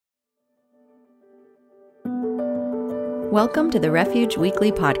Welcome to the Refuge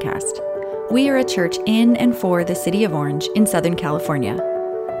Weekly Podcast. We are a church in and for the city of Orange in Southern California.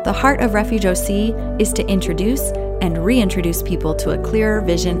 The heart of Refuge OC is to introduce and reintroduce people to a clearer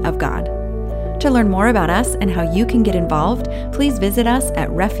vision of God. To learn more about us and how you can get involved, please visit us at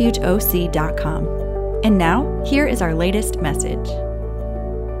refugeoc.com. And now, here is our latest message.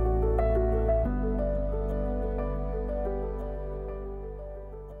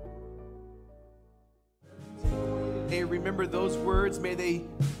 Hey, remember those words. May they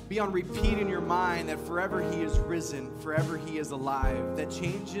be on repeat in your mind that forever He is risen, forever He is alive. That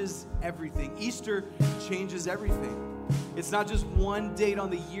changes everything. Easter changes everything. It's not just one date on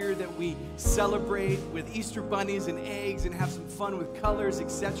the year that we celebrate with Easter bunnies and eggs and have some fun with colors,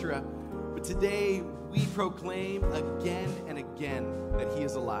 etc. But today we proclaim again and again that He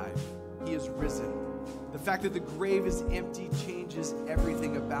is alive. He is risen. The fact that the grave is empty changes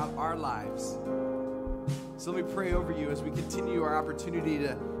everything about our lives. So let me pray over you as we continue our opportunity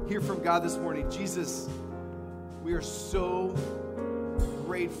to hear from God this morning. Jesus, we are so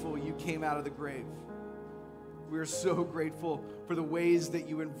grateful you came out of the grave. We are so grateful for the ways that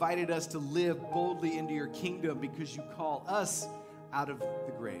you invited us to live boldly into your kingdom because you call us out of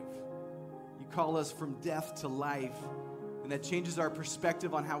the grave. You call us from death to life, and that changes our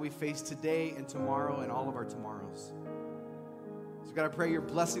perspective on how we face today and tomorrow and all of our tomorrows. So God, I pray your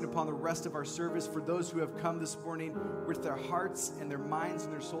blessing upon the rest of our service. For those who have come this morning with their hearts and their minds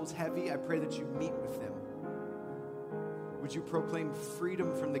and their souls heavy, I pray that you meet with them. Would you proclaim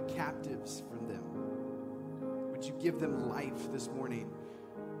freedom from the captives from them? Would you give them life this morning?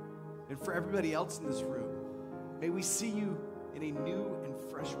 And for everybody else in this room, may we see you in a new and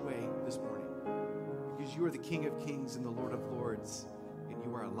fresh way this morning, because you are the King of Kings and the Lord of Lords, and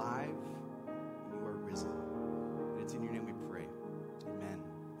you are alive and you are risen. And it's in your name we pray. Amen.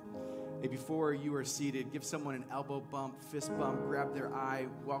 Hey, before you are seated, give someone an elbow bump, fist bump, grab their eye,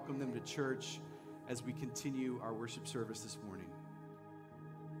 welcome them to church as we continue our worship service this morning.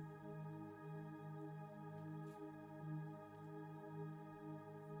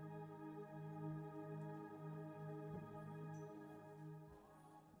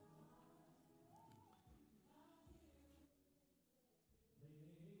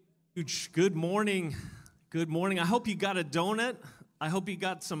 Good morning. Good morning. I hope you got a donut. I hope you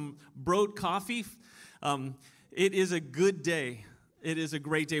got some brewed coffee. It is a good day. It is a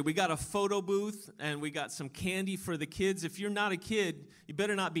great day. We got a photo booth, and we got some candy for the kids. If you're not a kid, you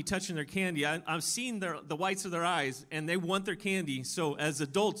better not be touching their candy. I've seen the whites of their eyes, and they want their candy. So as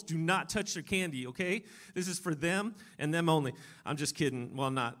adults, do not touch their candy, okay? This is for them and them only. I'm just kidding.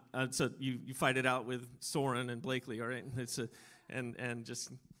 Well, not. So you fight it out with Soren and Blakely, all right? And just...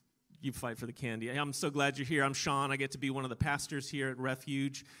 you fight for the candy. I'm so glad you're here. I'm Sean. I get to be one of the pastors here at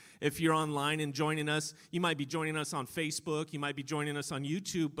Refuge. If you're online and joining us, you might be joining us on Facebook. You might be joining us on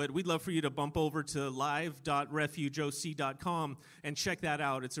YouTube, but we'd love for you to bump over to live.refugeoc.com and check that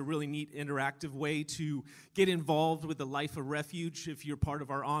out. It's a really neat, interactive way to get involved with the life of Refuge if you're part of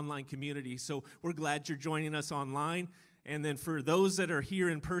our online community. So we're glad you're joining us online. And then for those that are here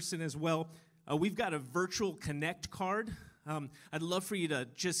in person as well, we've got a virtual Connect card. I'd love for you to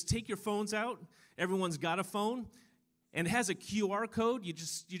just take your phones out. Everyone's got a phone, and it has a QR code. You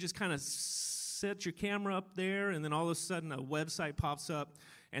just kind of set your camera up there, and then all of a sudden a website pops up,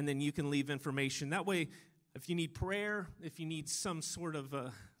 and then you can leave information. That way, if you need prayer, if you need some sort of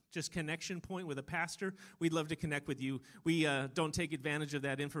just connection point with a pastor, we'd love to connect with you. We don't take advantage of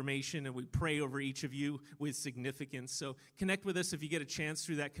that information, and we pray over each of you with significance. So connect with us if you get a chance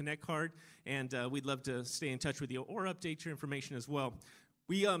through that Connect card, and we'd love to stay in touch with you or update your information as well.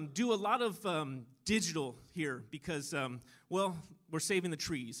 We do a lot of digital here because, we're saving the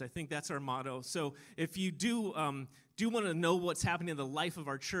trees. I think that's our motto. So if you do want to know what's happening in the life of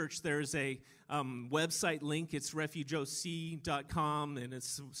our church, there's a website link. It's refugeoc.com, and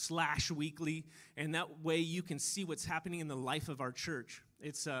it's /weekly, and that way you can see what's happening in the life of our church.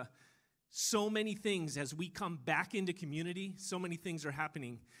 It's so many things as we come back into community. So many things are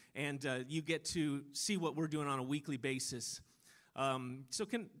happening, and you get to see what we're doing on a weekly basis. So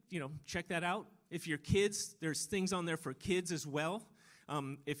check that out. If you're kids, there's things on there for kids as well.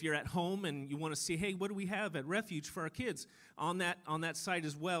 If you're at home and you want to see, hey, what do we have at Refuge for our kids? On that site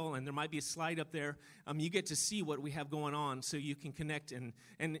as well, and there might be a slide up there, you get to see what we have going on so you can connect and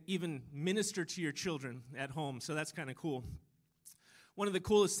even minister to your children at home. So that's kind of cool. One of the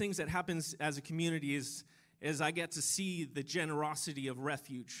coolest things that happens as a community is I get to see the generosity of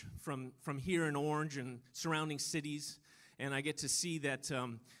Refuge from here in Orange and surrounding cities, and I get to see that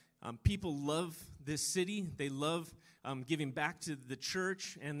people love this city. They love giving back to the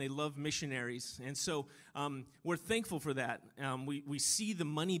church, and they love missionaries. And so we're thankful for that. We see the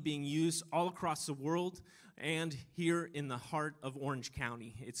money being used all across the world and here in the heart of Orange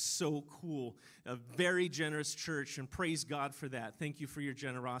County. It's so cool. A very generous church, and praise God for that. Thank you for your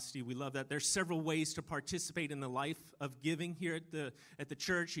generosity. We love that. There's several ways to participate in the life of giving here at the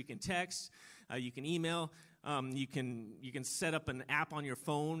church. You can text, you can email. You can set up an app on your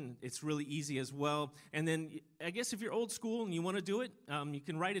phone. It's really easy as well. And then I guess if you're old school and you want to do it, you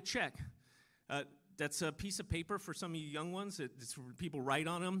can write a check. That's a piece of paper for some of you young ones. It's people write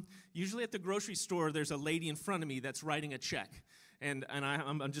on them. Usually at the grocery store, there's a lady in front of me that's writing a check. And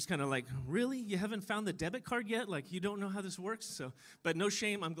I'm just kind of like, really? You haven't found the debit card yet? Like, you don't know how this works? So, but no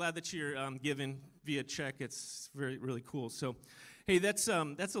shame. I'm glad that you're giving via check. It's really cool. So, hey, that's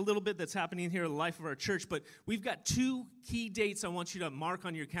a little bit that's happening here in the life of our church. But we've got 2 key dates I want you to mark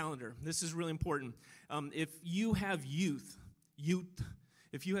on your calendar. This is really important. If you have youth,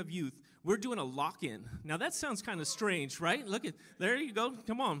 we're doing a lock-in. Now, that sounds kind of strange, right? There you go.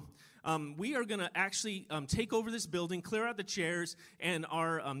 Come on. We are going to actually take over this building, clear out the chairs, and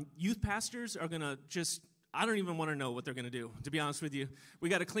our youth pastors are going to I don't even want to know what they're going to do, to be honest with you. We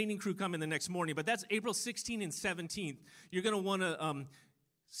got a cleaning crew coming the next morning, but that's April 16th and 17th. You're going to want to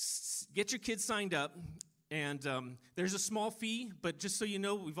get your kids signed up. And there's a small fee, but just so you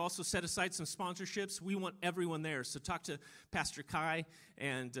know, we've also set aside some sponsorships. We want everyone there. So talk to Pastor Kai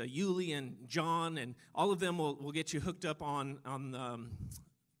and Yuli and John, and all of them will get you hooked up on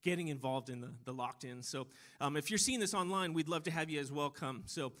getting involved in the locked-in. So if you're seeing this online, we'd love to have you as well come.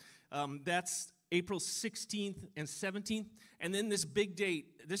 So that's April 16th and 17th. And then this big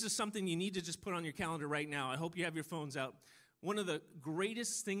date, this is something you need to just put on your calendar right now. I hope you have your phones out. One of the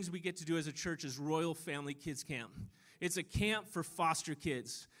greatest things we get to do as a church is Royal Family Kids Camp. It's a camp for foster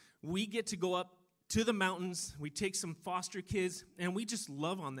kids. We get to go up to the mountains. We take some foster kids, and we just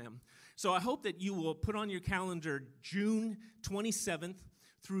love on them. So I hope that you will put on your calendar June 27th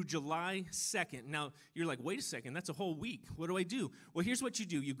through July 2nd. Now, you're like, wait a second, that's a whole week. What do I do? Well, here's what you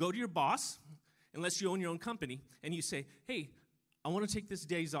do. You go to your boss, unless you own your own company, and you say, hey, I want to take this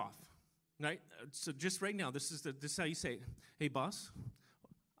days off. Right? So just right now, this is how you say it. Hey, boss,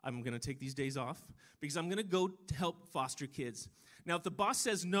 I'm going to take these days off because I'm going to go to help foster kids. Now, if the boss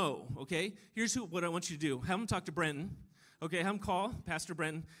says no, okay, here's what I want you to do. Have him talk to Brenton. Okay, have him call Pastor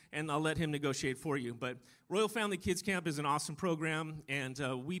Brenton, and I'll let him negotiate for you. But Royal Family Kids Camp is an awesome program, and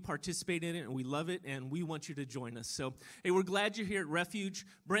we participate in it, and we love it, and we want you to join us. So, hey, we're glad you're here at Refuge.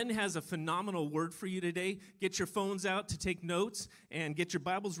 Brenton has a phenomenal word for you today. Get your phones out to take notes, and get your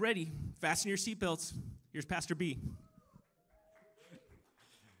Bibles ready. Fasten your seatbelts. Here's Pastor B.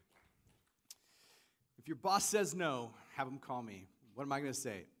 If your boss says no, have him call me. What am I going to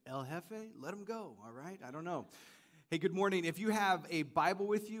say? El Jefe? Let him go, all right? I don't know. Hey, good morning. If you have a Bible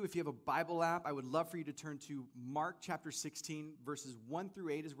with you, if you have a Bible app, I would love for you to turn to Mark chapter 16, verses 1 through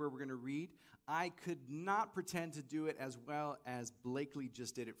 8 is where we're going to read. I could not pretend to do it as well as Blakely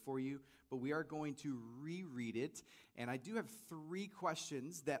just did it for you, but we are going to reread it. And I do have 3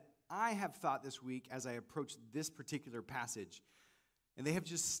 questions that I have thought this week as I approached this particular passage. And they have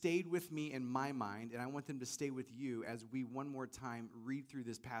just stayed with me in my mind, and I want them to stay with you as we one more time read through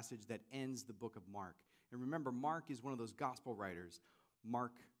this passage that ends the book of Mark. And remember, Mark is one of those gospel writers.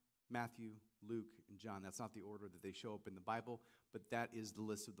 Mark, Matthew, Luke, and John. That's not the order that they show up in the Bible, but that is the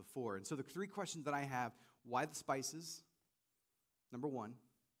list of the 4. And so the 3 questions that I have, why the spices? Number 1.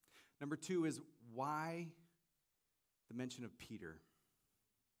 Number 2 is why the mention of Peter?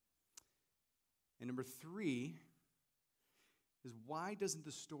 And number 3 is why doesn't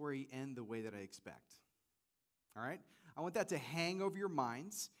the story end the way that I expect? All right? I want that to hang over your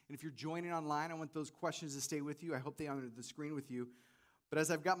minds. And if you're joining online, I want those questions to stay with you. I hope they are on the screen with you. But as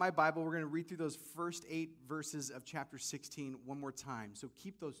I've got my Bible, we're going to read through those first 8 verses of chapter 16 one more time. So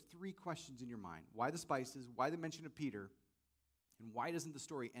keep those 3 questions in your mind. Why the spices? Why the mention of Peter? And why doesn't the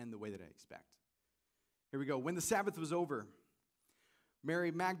story end the way that I expect? Here we go. When the Sabbath was over,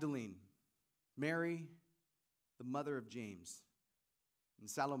 Mary Magdalene, Mary, the mother of James, and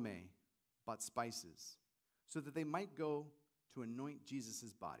Salome bought spices so that they might go to anoint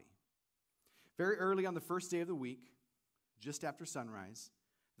Jesus' body. Very early on the first day of the week, just after sunrise,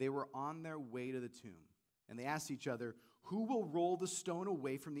 they were on their way to the tomb, and they asked each other, who will roll the stone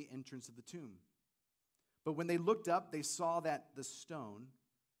away from the entrance of the tomb? But when they looked up, they saw that the stone,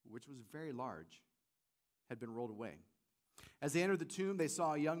 which was very large, had been rolled away. As they entered the tomb, they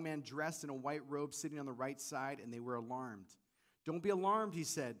saw a young man dressed in a white robe sitting on the right side, and they were alarmed. Don't be alarmed, he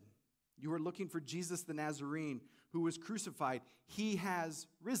said. You are looking for Jesus the Nazarene, who was crucified. He has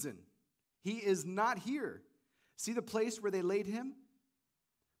risen. He is not here. See the place where they laid him?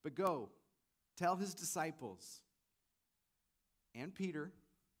 But go, tell his disciples and Peter,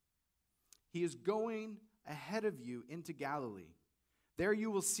 he is going ahead of you into Galilee. There you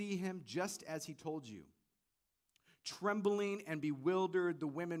will see him just as he told you." Trembling and bewildered, the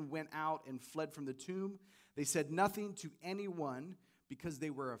women went out and fled from the tomb. They said nothing to anyone because they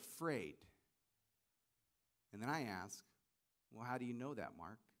were afraid. And then I ask, well, how do you know that,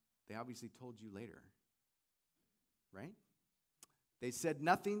 Mark? They obviously told you later, right? They said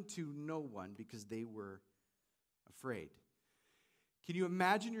nothing to no one because they were afraid. Can you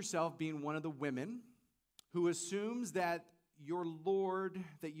imagine yourself being one of the women who assumes that your Lord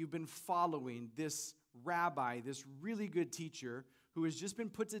that you've been following, this rabbi, this really good teacher who has just been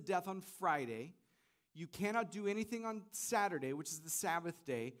put to death on Friday, you cannot do anything on Saturday, which is the Sabbath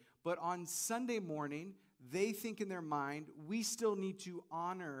day, but on Sunday morning, they think in their mind, we still need to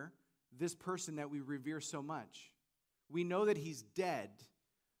honor this person that we revere so much. We know that he's dead,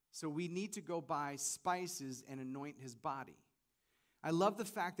 so we need to go buy spices and anoint his body. I love the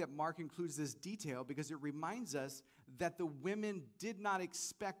fact that Mark includes this detail because it reminds us that the women did not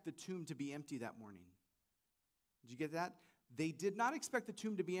expect the tomb to be empty that morning. Did you get that? They did not expect the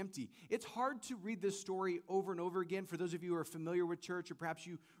tomb to be empty. It's hard to read this story over and over again for those of you who are familiar with church, or perhaps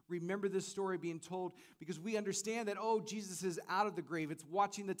you remember this story being told, because we understand that, oh, Jesus is out of the grave. It's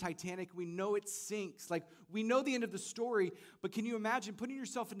watching the Titanic. We know it sinks. Like, we know the end of the story, but can you imagine putting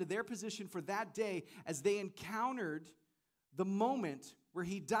yourself into their position for that day as they encountered the moment where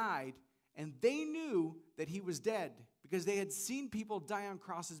he died, and they knew that he was dead because they had seen people die on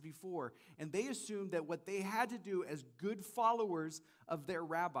crosses before, and they assumed that what they had to do as good followers of their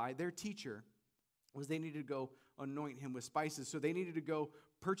rabbi, their teacher, was they needed to go anoint him with spices. So they needed to go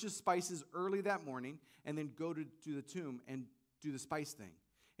purchase spices early that morning and then go to the tomb and do the spice thing.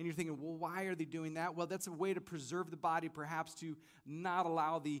 And you're thinking, well, why are they doing that? Well, that's a way to preserve the body, perhaps to not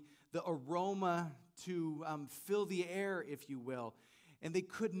allow the aroma to fill the air, if you will. And they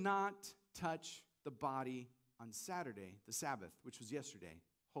could not touch the body on Saturday, the Sabbath, which was yesterday,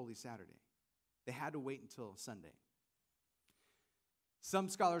 Holy Saturday. They had to wait until Sunday. Some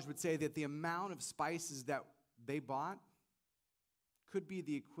scholars would say that the amount of spices that they bought could be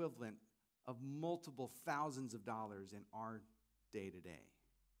the equivalent of multiple thousands of dollars in our day today.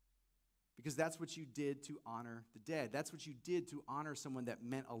 Because that's what you did to honor the dead. That's what you did to honor someone that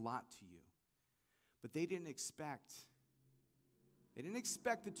meant a lot to you. But they didn't expect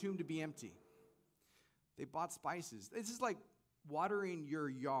the tomb to be empty. They bought spices. This is like watering your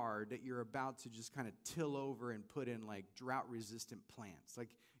yard that you're about to just kind of till over and put in like drought-resistant plants. Like,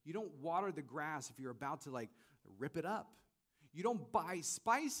 you don't water the grass if you're about to like rip it up. You don't buy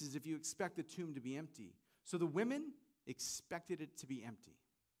spices if you expect the tomb to be empty. So the women expected it to be empty.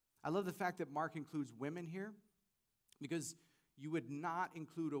 I love the fact that Mark includes women here because you would not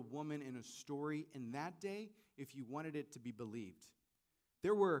include a woman in a story in that day if you wanted it to be believed.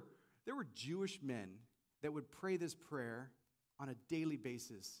 There were Jewish men that would pray this prayer on a daily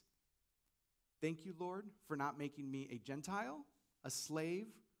basis. Thank you, Lord, for not making me a Gentile, a slave,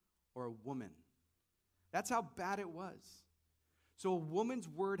 or a woman. That's how bad it was. So a woman's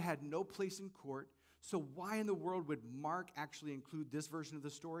word had no place in court. So why in the world would Mark actually include this version of the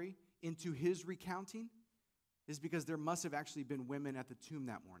story into his recounting? Is because there must have actually been women at the tomb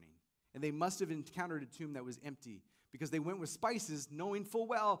that morning. And they must have encountered a tomb that was empty because they went with spices knowing full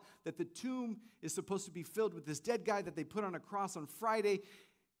well that the tomb is supposed to be filled with this dead guy that they put on a cross on Friday.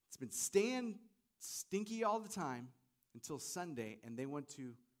 It's been staying stinky all the time until Sunday, and they went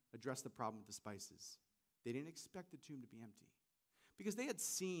to address the problem with the spices. They didn't expect the tomb to be empty because they had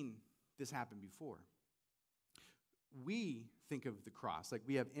seen this happen before. We think of the cross, like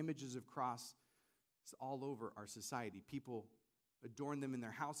we have images of cross all over our society. People adorn them in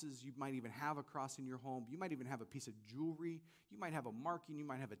their houses. You might even have a cross in your home. You might even have a piece of jewelry. You might have a marking. You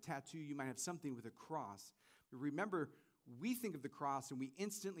might have a tattoo. You might have something with a cross. But remember, we think of the cross and we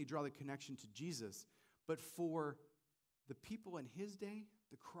instantly draw the connection to Jesus. But for the people in his day,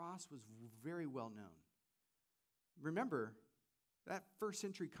 the cross was very well known. Remember, that first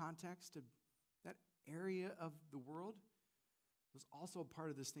century context of that area of the world was also a part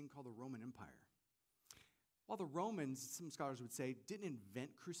of this thing called the Roman Empire. While the Romans, some scholars would say, didn't invent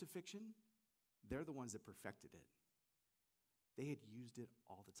crucifixion, they're the ones that perfected it. They had used it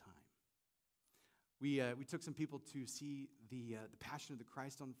all the time. We took some people to see the Passion of the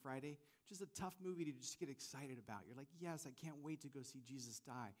Christ on Friday, which is a tough movie to just get excited about. You're like, yes, I can't wait to go see Jesus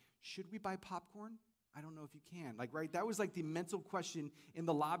die. Should we buy popcorn? I don't know if you can. Like, right? That was like the mental question in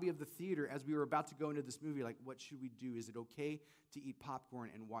the lobby of the theater as we were about to go into this movie. Like, what should we do? Is it okay to eat popcorn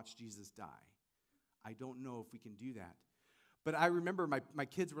and watch Jesus die? I don't know if we can do that. But I remember my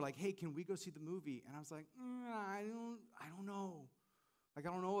kids were like, hey, can we go see the movie? And I was like, I don't know. Like, I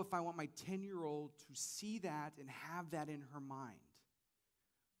don't know if I want my 10-year-old to see that and have that in her mind.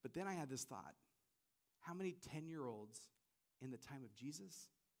 But then I had this thought. How many 10-year-olds in the time of Jesus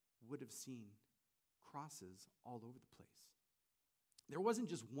would have seen crosses all over the place? There wasn't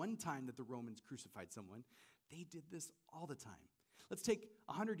just one time that the Romans crucified someone. They did this all the time. Let's take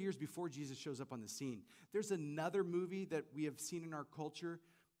 100 years before Jesus shows up on the scene. There's another movie that we have seen in our culture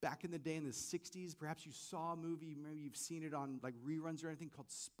back in the day in the 60s. Perhaps you saw a movie, maybe you've seen it on like reruns or anything, called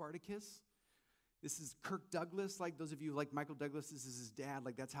Spartacus. This is Kirk Douglas, like those of you like Michael Douglas, this is his dad,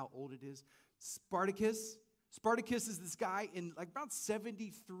 like that's how old it is. Spartacus is this guy in like about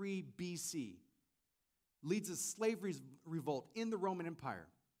 73 BC, leads a slavery revolt in the Roman Empire.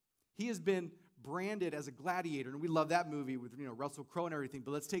 He has been branded as a gladiator, and we love that movie with Russell Crowe and everything,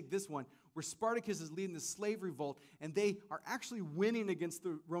 but let's take this one where Spartacus is leading the slave revolt, and they are actually winning against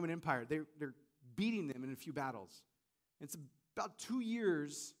the Roman Empire. They're beating them in a few battles. It's about 2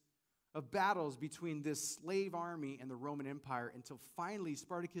 years of battles between this slave army and the Roman Empire until finally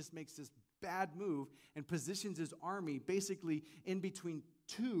Spartacus makes this bad move and positions his army basically in between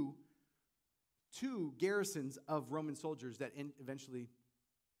two garrisons of Roman soldiers that eventually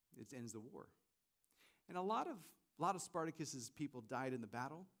it ends the war. And a lot of Spartacus's people died in the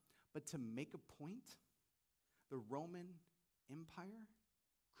battle, but to make a point, the Roman Empire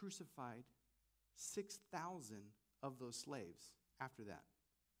crucified 6,000 of those slaves after that.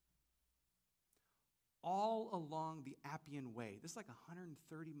 All along the Appian Way. This is like a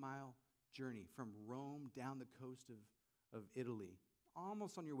 130-mile journey from Rome down the coast of Italy,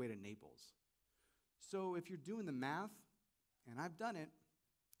 almost on your way to Naples. So if you're doing the math, and I've done it,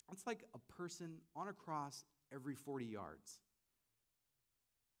 it's like a person on a cross every 40 yards.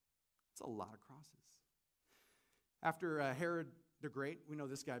 It's a lot of crosses. After Herod the Great, we know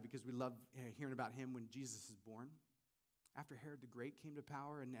this guy because we love hearing about him when Jesus is born. After Herod the Great came to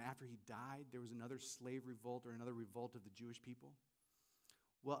power and after he died, there was another slave revolt or another revolt of the Jewish people.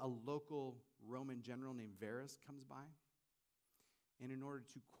 Well, a local Roman general named Varus comes by, and in order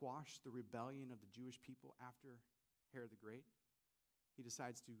to quash the rebellion of the Jewish people after Herod the Great, he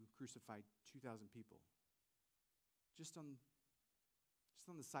decides to crucify 2,000 people just on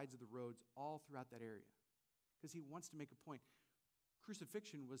the sides of the roads all throughout that area because he wants to make a point.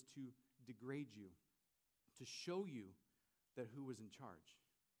 Crucifixion was to degrade you, to show you that who was in charge.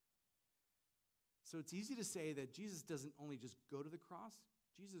 So it's easy to say that Jesus doesn't only just go to the cross,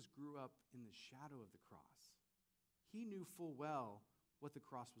 Jesus grew up in the shadow of the cross. He knew full well what the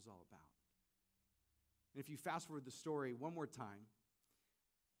cross was all about. And if you fast forward the story one more time,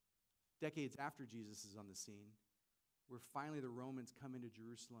 decades after Jesus is on the scene, where finally the Romans come into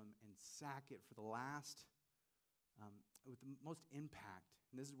Jerusalem and sack it for the last, with the most impact.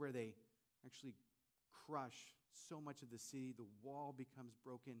 And this is where they actually crush so much of the city. The wall becomes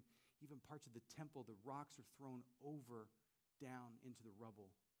broken. Even parts of the temple, the rocks are thrown over down into the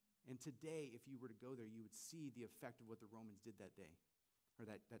rubble. And today, if you were to go there, you would see the effect of what the Romans did that day, or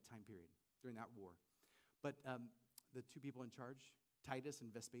that time period, during that war. But the two people in charge, Titus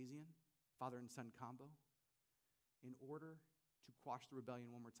and Vespasian, father and son combo, in order to quash the rebellion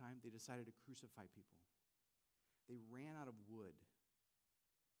one more time, they decided to crucify people. They ran out of wood,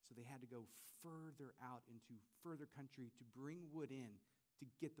 so they had to go further out into further country to bring wood in to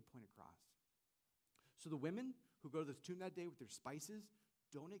get the point across. So the women who go to the tomb that day with their spices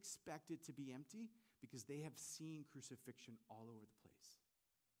don't expect it to be empty because they have seen crucifixion all over the place.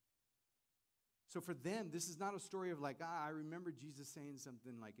 So for them, this is not a story of like, I remember Jesus saying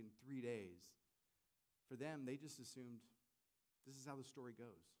something like in 3 days. For them, they just assumed this is how the story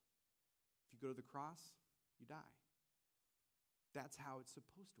goes. If you go to the cross, you die. That's how it's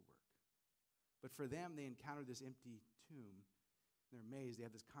supposed to work. But for them, they encounter this empty tomb. They're amazed. They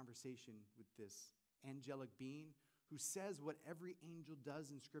have this conversation with this angelic being who says what every angel does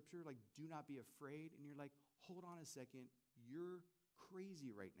in Scripture, like, do not be afraid. And you're like, hold on a second. You're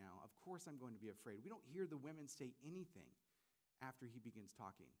crazy right now. Of course I'm going to be afraid. We don't hear the women say anything after he begins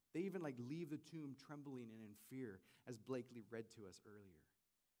talking. They even like leave the tomb trembling and in fear, as Blakely read to us earlier.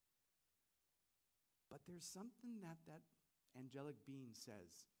 But there's something that angelic being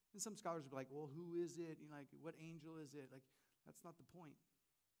says. And some scholars will be like, well, who is it? Like, what angel is it? Like, that's not the point.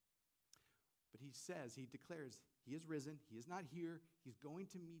 But he says, he declares, he is risen, he is not here, he's going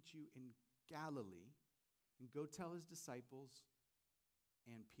to meet you in Galilee, and go tell his disciples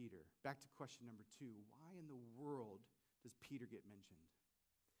and Peter. Back to question number 2. Why in the world does Peter get mentioned?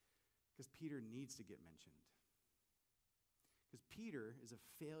 Because Peter needs to get mentioned. Because Peter is a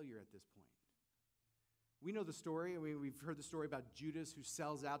failure at this point. We know the story. I mean, we've heard the story about Judas who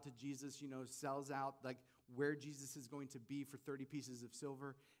sells out to Jesus, sells out like where Jesus is going to be for 30 pieces of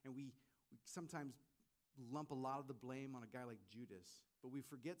silver. And we sometimes lump a lot of the blame on a guy like Judas. But we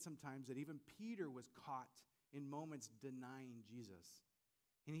forget sometimes that even Peter was caught in moments denying Jesus.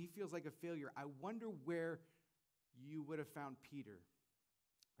 And he feels like a failure. I wonder where you would have found Peter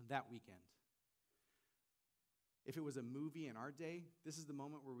that weekend. If it was a movie in our day, this is the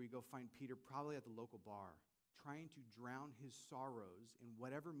moment where we go find Peter probably at the local bar, trying to drown his sorrows in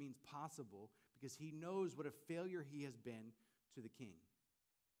whatever means possible, because he knows what a failure he has been to the king,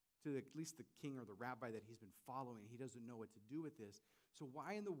 to at least the king or the rabbi that he's been following. He doesn't know what to do with this. So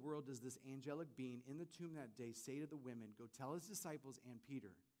why in the world does this angelic being in the tomb that day say to the women, go tell his disciples and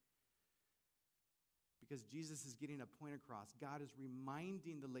Peter? Because Jesus is getting a point across. God is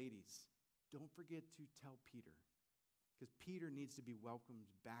reminding the ladies, don't forget to tell Peter. Because Peter needs to be welcomed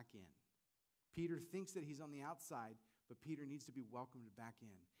back in. Peter thinks that he's on the outside, but Peter needs to be welcomed back in.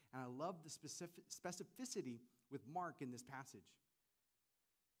 And I love the specificity with Mark in this passage.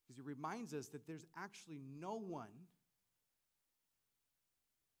 Because he reminds us that there's actually no one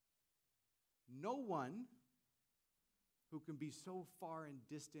who can be so far and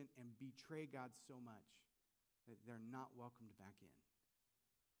distant and betray God so much that they're not welcomed back in.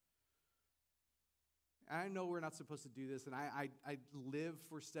 I know we're not supposed to do this, and I live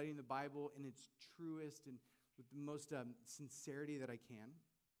for studying the Bible in its truest and with the most sincerity that I can.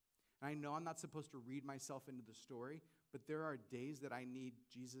 And I know I'm not supposed to read myself into the story, but there are days that I need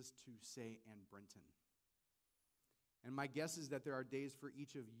Jesus to say, and Brenton. And my guess is that there are days for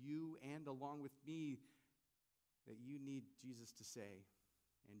each of you and along with me that you need Jesus to say,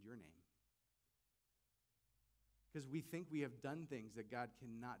 and your name. Because we think we have done things that God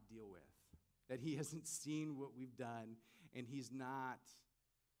cannot deal with. That he hasn't seen what we've done, and he's not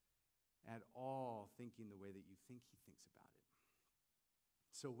at all thinking the way that you think he thinks about it.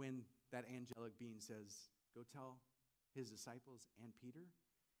 So when that angelic being says, go tell his disciples and Peter,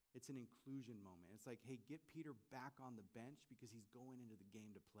 it's an inclusion moment. It's like, hey, get Peter back on the bench because he's going into the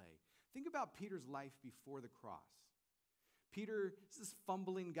game to play. Think about Peter's life before the cross. Peter is this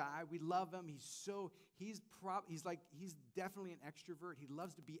fumbling guy. We love him. He's definitely an extrovert. He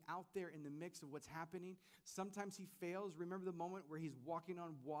loves to be out there in the mix of what's happening. Sometimes he fails. Remember the moment where he's walking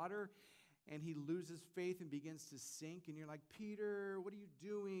on water and he loses faith and begins to sink, and you're like, Peter, what are you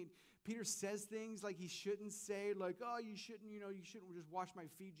doing? Peter says things like he shouldn't say, like, oh, you shouldn't just wash my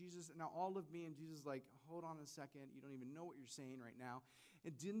feet, Jesus. And now all of me, and Jesus is like, hold on a second. You don't even know what you're saying right now.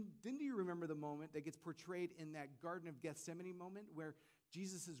 And didn't you remember the moment that gets portrayed in that Garden of Gethsemane moment where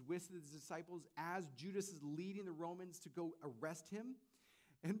Jesus is with his disciples as Judas is leading the Romans to go arrest him?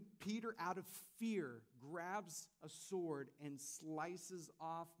 And Peter, out of fear, grabs a sword and slices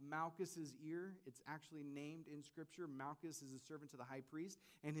off Malchus's ear. It's actually named in Scripture. Malchus is a servant to the high priest,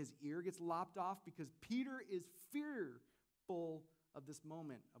 and his ear gets lopped off because Peter is fearful of this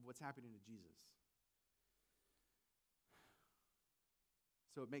moment of what's happening to Jesus.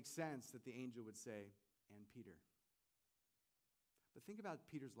 So it makes sense that the angel would say, and Peter. But think about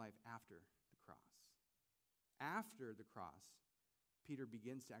Peter's life after the cross. After the cross, Peter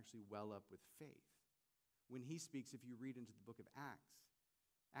begins to actually well up with faith. When he speaks, if you read into the book of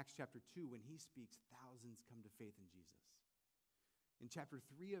Acts chapter 2, when he speaks, thousands come to faith in Jesus. In chapter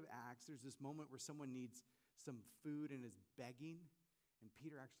 3 of Acts, there's this moment where someone needs some food and is begging, and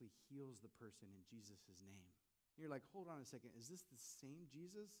Peter actually heals the person in Jesus' name. And you're like, hold on a second, is this the same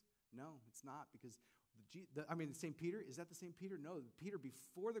Jesus? No, it's not, because the same Peter, is that the same Peter? No, Peter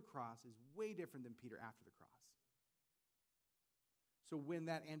before the cross is way different than Peter after the cross. So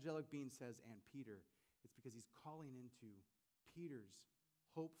when that angelic being says, and Peter, it's because he's calling into Peter's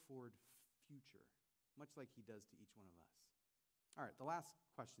hope-forward future, much like he does to each one of us. All right, the last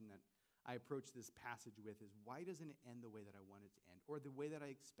question that I approach this passage with is, why doesn't it end the way that I want it to end, or the way that I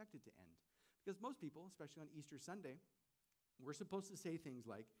expect it to end? Because most people, especially on Easter Sunday, we're supposed to say things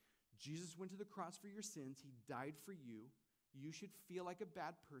like, Jesus went to the cross for your sins, he died for you, you should feel like a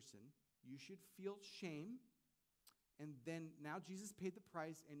bad person, you should feel shame, and then now Jesus paid the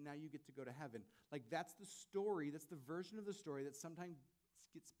price, and now you get to go to heaven. Like, that's the story, that's the version of the story that sometimes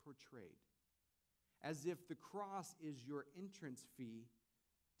gets portrayed. As if the cross is your entrance fee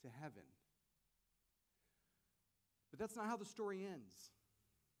to heaven. But that's not how the story ends.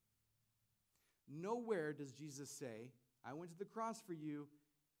 Nowhere does Jesus say, I went to the cross for you,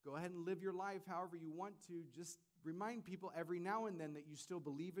 go ahead and live your life however you want to, just remind people every now and then that you still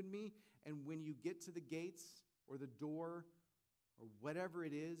believe in me, and when you get to the gates, or the door, or whatever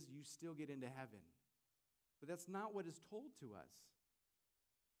it is, you still get into heaven. But that's not what is told to us.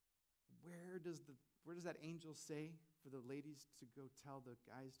 where does that angel say for the ladies to go tell the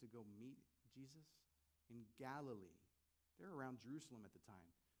guys to go meet Jesus? In Galilee. They're around Jerusalem at the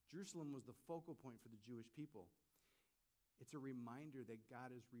time. Jerusalem was the focal point for the Jewish people. It's a reminder that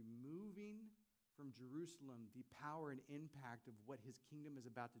God is removing from Jerusalem the power and impact of what his kingdom is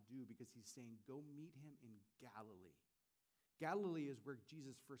about to do, because he's saying, go meet him in Galilee. Galilee is where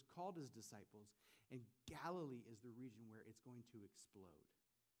Jesus first called his disciples, and Galilee is the region where it's going to explode.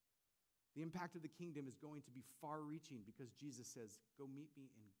 The impact of the kingdom is going to be far-reaching because Jesus says, go meet me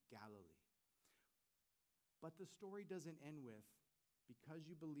in Galilee. But the story doesn't end with, because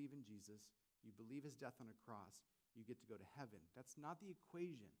you believe in Jesus, you believe his death on a cross, you get to go to heaven. That's not the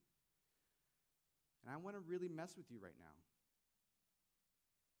equation. And I want to really mess with you right now.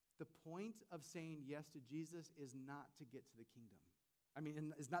 The point of saying yes to Jesus is not to get to the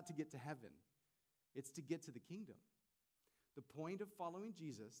kingdom. Is not to get to heaven. It's to get to the kingdom. The point of following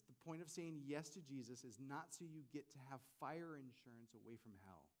Jesus, the point of saying yes to Jesus, is not so you get to have fire insurance away from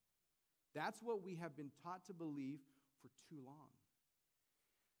hell. That's what we have been taught to believe for too long.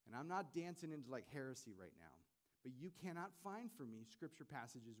 And I'm not dancing into like heresy right now, but you cannot find for me scripture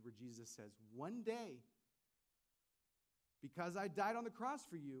passages where Jesus says, one day, because I died on the cross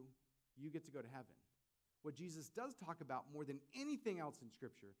for you, you get to go to heaven. What Jesus does talk about more than anything else in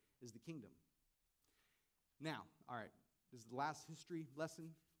Scripture is the kingdom. Now, all right, this is the last history lesson.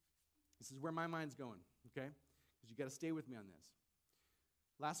 This is where my mind's going, okay? Because you got to stay with me on this.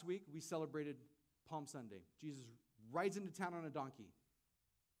 Last week, we celebrated Palm Sunday. Jesus rides into town on a donkey.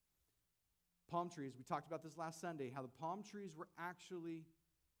 Palm trees, we talked about this last Sunday, how the palm trees were actually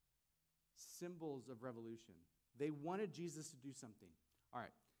symbols of revolution. They wanted Jesus to do something. All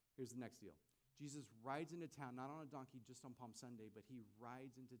right, here's the next deal. Jesus rides into town, not on a donkey just on Palm Sunday, but he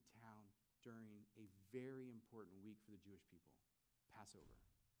rides into town during a very important week for the Jewish people, Passover.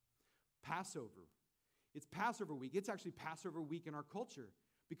 Passover. It's Passover week. It's actually Passover week in our culture,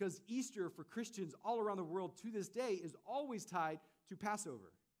 because Easter for Christians all around the world to this day is always tied to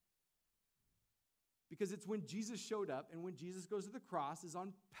Passover. Because it's when Jesus showed up, and when Jesus goes to the cross is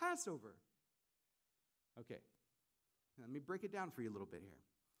on Passover. Okay, now let me break it down for you a little bit here.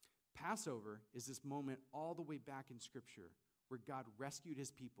 Passover is this moment all the way back in Scripture where God rescued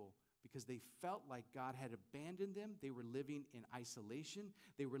his people because they felt like God had abandoned them. They were living in isolation.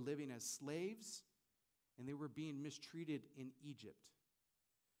 They were living as slaves, and they were being mistreated in Egypt.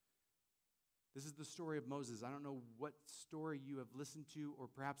 This is the story of Moses. I don't know what story you have listened to, or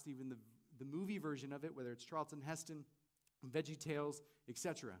perhaps even the movie version of it, whether it's Charlton Heston, VeggieTales,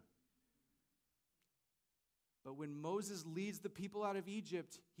 etc. But when Moses leads the people out of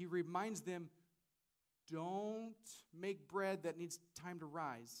Egypt, he reminds them, don't make bread that needs time to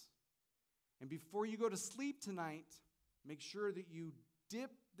rise. And before you go to sleep tonight, make sure that you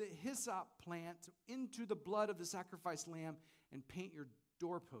dip the hyssop plant into the blood of the sacrificed lamb and paint your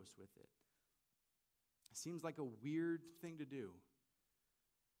doorposts with it. Seems like a weird thing to do.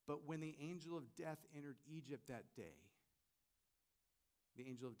 But when the angel of death entered Egypt that day, the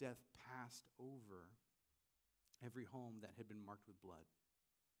angel of death passed over every home that had been marked with blood.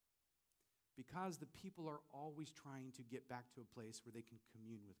 Because the people are always trying to get back to a place where they can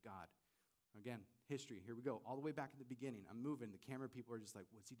commune with God. Again, history, here we go, all the way back in the beginning. I'm moving, the camera people are just like,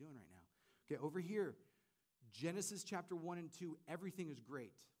 what's he doing right now? Okay, over here, Genesis chapter 1 and 2, everything is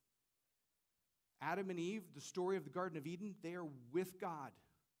great. Adam and Eve, the story of the Garden of Eden, they are with God.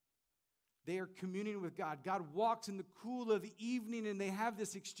 They are communing with God. God walks in the cool of the evening, and they have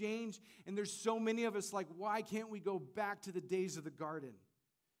this exchange, and there's so many of us like, why can't we go back to the days of the garden?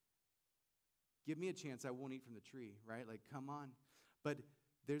 Give me a chance, I won't eat from the tree, right? Like, come on. But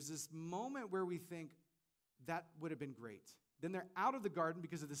there's this moment where we think that would have been great. Then they're out of the garden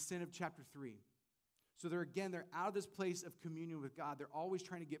because of the sin of chapter 3. So they're out of this place of communion with God. They're always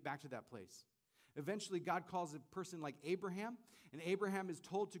trying to get back to that place. Eventually, God calls a person like Abraham, and Abraham is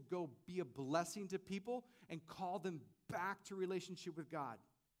told to go be a blessing to people and call them back to relationship with God.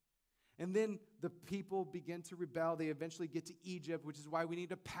 And then the people begin to rebel. They eventually get to Egypt, which is why we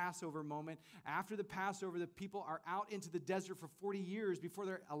need a Passover moment. After the Passover, the people are out into the desert for 40 years before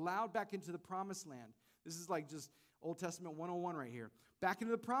they're allowed back into the Promised Land. This is like just Old Testament 101 right here. Back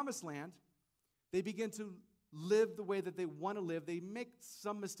into the Promised Land, they begin to live the way that they want to live. They make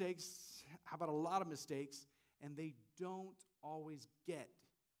some mistakes. How about a lot of mistakes? And they don't always get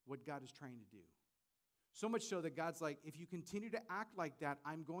what God is trying to do. So much so that God's like, if you continue to act like that,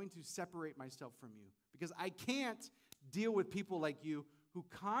 I'm going to separate myself from you. Because I can't deal with people like you who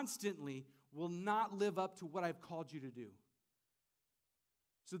constantly will not live up to what I've called you to do.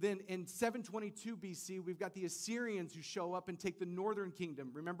 So then in 722 BC, we've got the Assyrians who show up and take the northern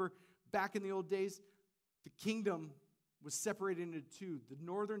kingdom. Remember, back in the old days, the kingdom was separated into two, the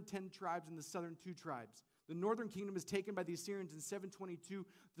northern 10 tribes and the southern 2 tribes. The northern kingdom is taken by the Assyrians in 722.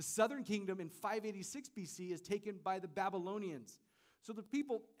 The southern kingdom in 586 BC is taken by the Babylonians. So the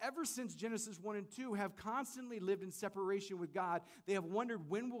people, ever since Genesis 1 and 2, have constantly lived in separation with God. They have wondered,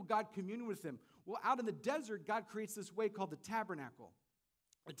 when will God commune with them? Well, out in the desert, God creates this way called the tabernacle.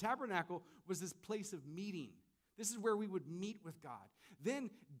 The tabernacle was this place of meeting. This is where we would meet with God.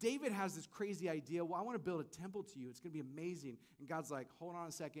 Then David has this crazy idea, well, I want to build a temple to you. It's going to be amazing. And God's like, hold on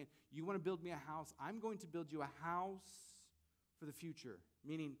a second. You want to build me a house? I'm going to build you a house for the future,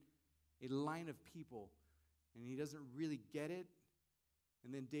 meaning a line of people. And he doesn't really get it.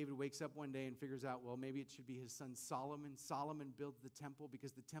 And then David wakes up one day and figures out, well, maybe it should be his son Solomon. Solomon builds the temple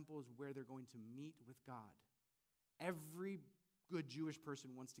because the temple is where they're going to meet with God. Every good Jewish person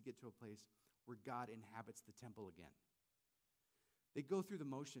wants to get to a place where God inhabits the temple again. They go through the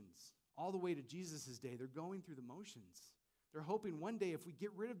motions. All the way to Jesus' day, they're going through the motions. They're hoping one day if we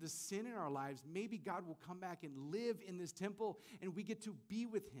get rid of the sin in our lives, maybe God will come back and live in this temple and we get to be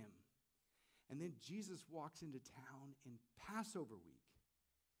with him. And then Jesus walks into town in Passover week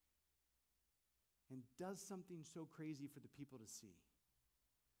and does something so crazy for the people to see.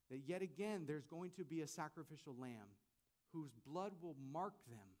 That yet again, there's going to be a sacrificial lamb whose blood will mark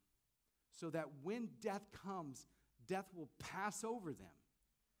them so that when death comes, death will pass over them.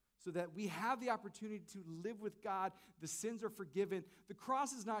 So that we have the opportunity to live with God. The sins are forgiven. The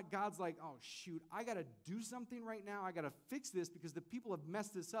cross is not God's like, oh, shoot, I got to do something right now. I got to fix this because the people have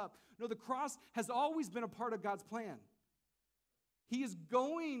messed this up. No, the cross has always been a part of God's plan. He is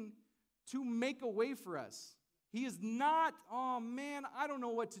going to make a way for us. He is not, oh man, I don't know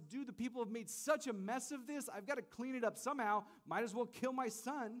what to do. The people have made such a mess of this. I've got to clean it up somehow. Might as well kill my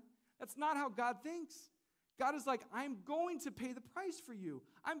son. That's not how God thinks. God is like, I'm going to pay the price for you.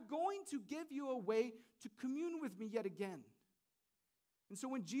 I'm going to give you a way to commune with me yet again. And so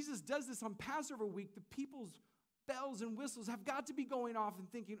when Jesus does this on Passover week, the people's bells and whistles have got to be going off and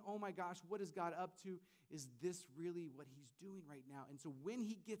thinking, oh my gosh, what is God up to? Is this really what he's doing right now? And so when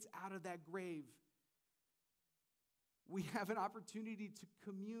he gets out of that grave, we have an opportunity to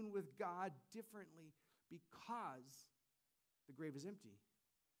commune with God differently because the grave is empty.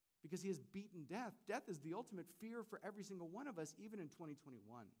 Because he has beaten death. Death is the ultimate fear for every single one of us, even in 2021.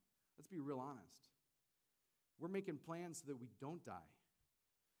 Let's be real honest. We're making plans so that we don't die.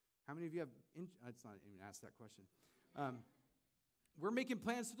 How many of you have, it's not even asked that question. We're making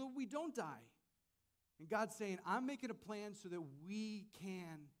plans so that we don't die. And God's saying, I'm making a plan so that we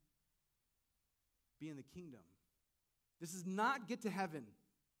can be in the kingdom. This is not get to heaven.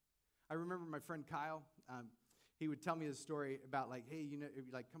 I remember my friend Kyle, he would tell me a story about like, hey, you know, if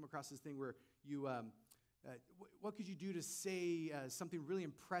you like come across this thing where you, what could you do to say something really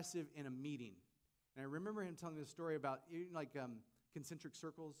impressive in a meeting? And I remember him telling me a story about like concentric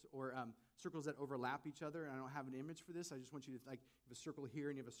circles or circles that overlap each other. And I don't have an image for this. I just want you to like, you have a circle here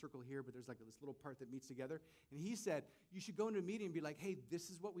and you have a circle here, but there's like this little part that meets together. And he said, you should go into a meeting and be like, hey, this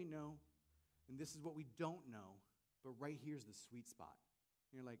is what we know and this is what we don't know, but right here's the sweet spot.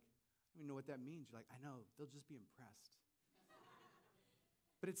 And you're like, I don't even know what that means. You're like, I know, they'll just be impressed.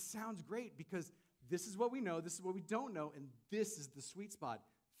 But it sounds great because this is what we know, this is what we don't know, and this is the sweet spot.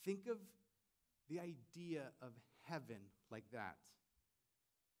 Think of the idea of heaven like that.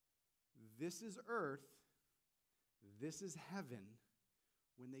 This is earth, this is heaven.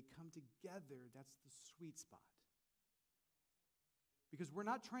 When they come together, that's the sweet spot. Because we're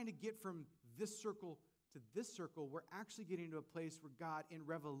not trying to get from this circle to this circle, we're actually getting to a place where God in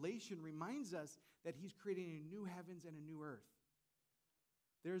Revelation reminds us that he's creating a new heavens and a new earth.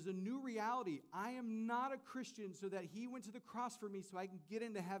 There's a new reality. I am not a Christian so that he went to the cross for me so I can get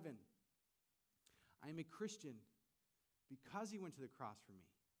into heaven. I am a Christian because he went to the cross for me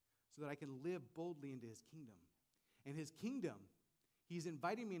so that I can live boldly into his kingdom. And his kingdom, he's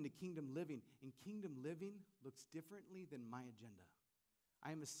inviting me into kingdom living. And kingdom living looks differently than my agenda.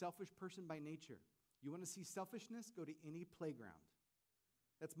 I am a selfish person by nature. You want to see selfishness? Go to any playground.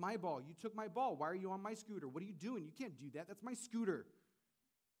 That's my ball. You took my ball. Why are you on my scooter? What are you doing? You can't do that. That's my scooter.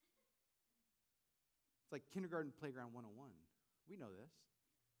 It's like kindergarten playground 101. We know this.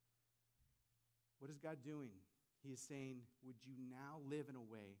 What is God doing? He is saying, would you now live in a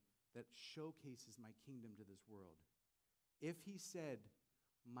way that showcases my kingdom to this world? If he said,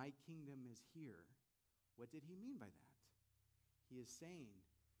 my kingdom is here, what did he mean by that? He is saying,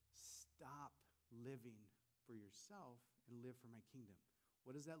 stop living for yourself and live for my kingdom.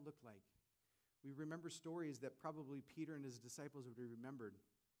 What does that look like? We remember stories that probably Peter and his disciples would have remembered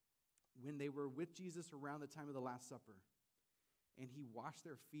when they were with Jesus around the time of the Last Supper. and he washed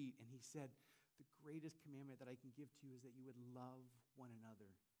their feet, and he said, the greatest commandment that I can give to you is that you would love one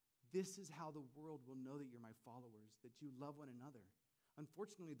another. This is how the world will know that you're my followers, that you love one another.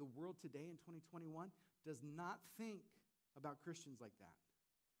 Unfortunately, the world today in 2021 does not think about Christians like that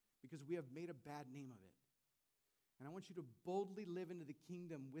because we have made a bad name of it. And I want you to boldly live into the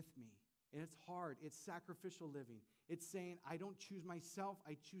kingdom with me. And it's hard. It's sacrificial living. It's saying, I don't choose myself,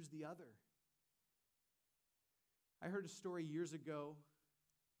 I choose the other. I heard a story years ago.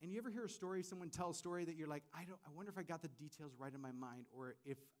 And you ever hear a story, someone tell a story that you're like, I wonder if I got the details right in my mind, or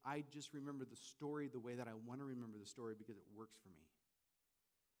if I just remember the story the way that I want to remember the story because it works for me.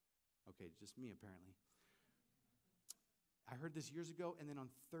 Okay, just me apparently. I heard this years ago, and then on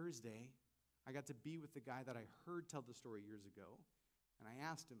Thursday, I got to be with the guy that I heard tell the story years ago, and I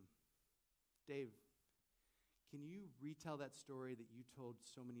asked him, Dave, can you retell that story that you told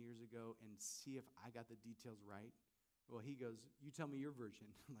so many years ago and see if I got the details right? Well, he goes, you tell me your version.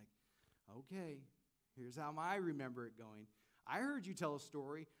 I'm like, okay, here's how I remember it going. I heard you tell a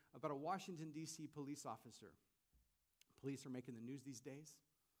story about a Washington, D.C. police officer. Police are making the news these days.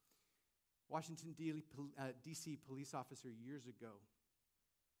 Washington, D.C. police officer years ago.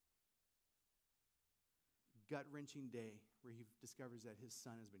 Gut-wrenching day where he discovers that his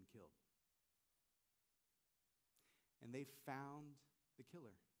son has been killed. And they found the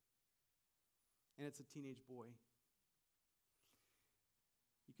killer. And it's a teenage boy.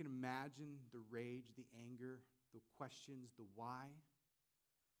 You can imagine the rage, the anger, the questions, the why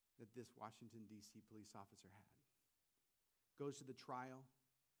that this Washington, D.C. police officer had. Goes to the trial,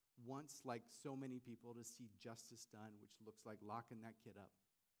 wants, like so many people, to see justice done, which looks like locking that kid up.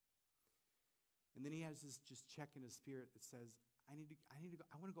 And then he has this just check in his spirit that says, I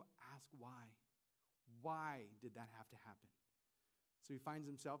want to go ask why. Why did that have to happen? So he finds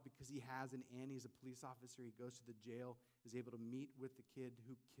himself, because he has an aunt, he's a police officer, he goes to the jail, is able to meet with the kid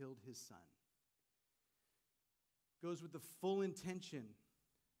who killed his son. Goes with the full intention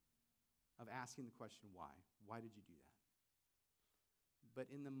of asking the question, why? Why did you do that?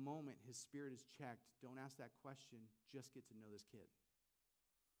 But in the moment, his spirit is checked. Don't ask that question, just get to know this kid.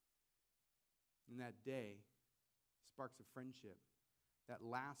 And that day, sparks of friendship that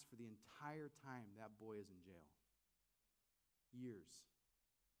lasts for the entire time that boy is in jail. Years.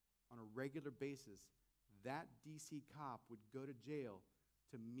 On a regular basis, that DC cop would go to jail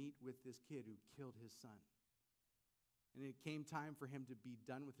to meet with this kid who killed his son. And it came time for him to be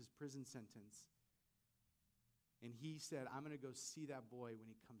done with his prison sentence. And he said, I'm going to go see that boy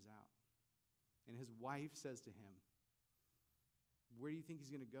when he comes out. And his wife says to him, where do you think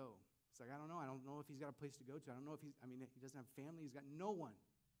he's going to go? He's like, I don't know. I don't know if he's got a place to go to. I don't know if he doesn't have family. He's got no one.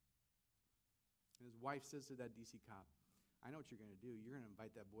 And his wife says to that DC cop, I know what you're going to do. You're going to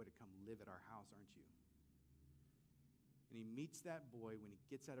invite that boy to come live at our house, aren't you? And he meets that boy when he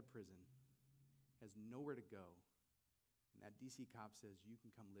gets out of prison, has nowhere to go. And that DC cop says, you can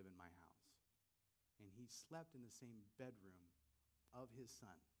come live in my house. And he slept in the same bedroom of his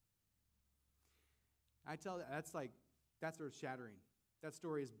son. I tell you, that's earth-shattering. That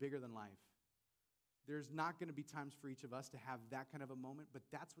story is bigger than life. There's not going to be times for each of us to have that kind of a moment, but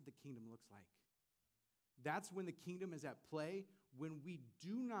that's what the kingdom looks like. That's when the kingdom is at play, when we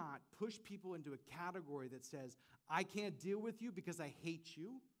do not push people into a category that says, I can't deal with you because I hate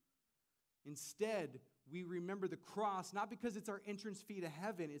you. Instead, we remember the cross, not because it's our entrance fee to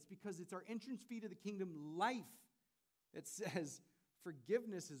heaven, it's because it's our entrance fee to the kingdom life that says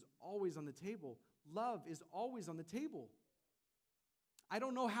forgiveness is always on the table. Love is always on the table. I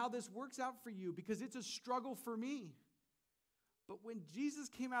don't know how this works out for you because it's a struggle for me. But when Jesus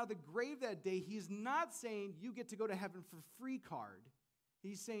came out of the grave that day, he's not saying you get to go to heaven for free card.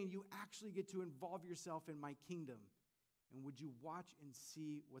 He's saying you actually get to involve yourself in my kingdom. And would you watch and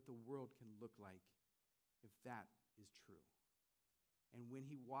see what the world can look like if that is true? And when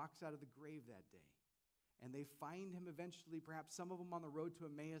he walks out of the grave that day, and they find him eventually, perhaps some of them on the road to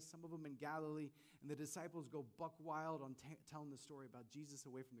Emmaus, some of them in Galilee, and the disciples go buck wild on telling the story about Jesus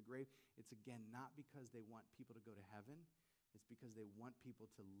away from the grave. It's again not because they want people to go to heaven. It's because they want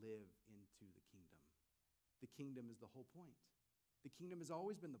people to live into the kingdom. The kingdom is the whole point. The kingdom has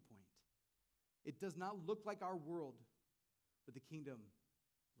always been the point. It does not look like our world, but the kingdom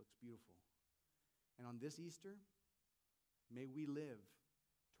looks beautiful. And on this Easter, may we live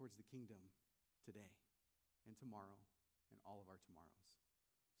towards the kingdom today and tomorrow and all of our tomorrows.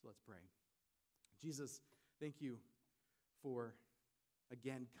 So let's pray. Jesus, thank you for,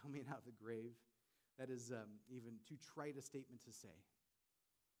 again, coming out of the grave. That is even too trite a statement to say.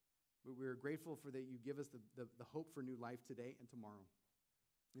 But we're grateful for that you give us the hope for new life today and tomorrow.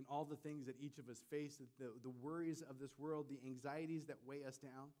 and all the things that each of us face, the worries of this world, the anxieties that weigh us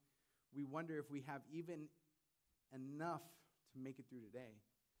down. We wonder if we have even enough to make it through today.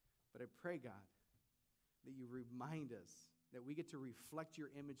 But I pray, God, that you remind us that we get to reflect your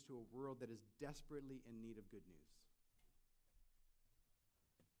image to a world that is desperately in need of good news.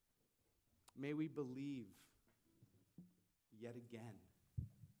 May we believe yet again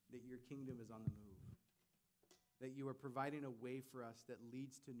that your kingdom is on the move, that you are providing a way for us that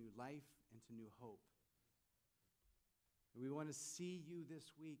leads to new life and to new hope. We want to see you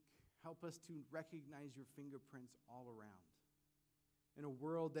this week. Help us to recognize your fingerprints all around. In a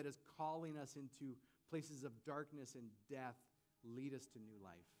world that is calling us into places of darkness and death, lead us to new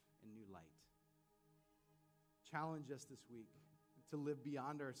life and new light. Challenge us this week to live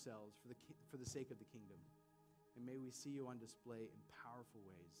beyond ourselves for the sake of the kingdom. And may we see you on display in powerful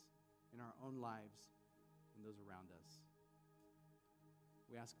ways in our own lives and those around us.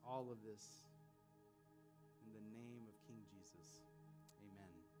 We ask all of this in the name of King Jesus. Amen.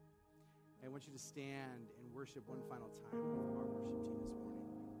 I want you to stand and worship one final time with our worship team this morning.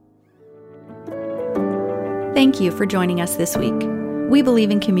 Thank you for joining us this week. We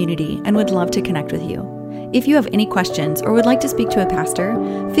believe in community and would love to connect with you. If you have any questions or would like to speak to a pastor,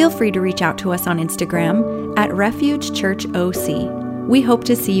 feel free to reach out to us on Instagram at Refuge Church OC. We hope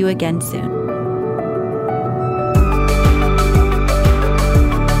to see you again soon.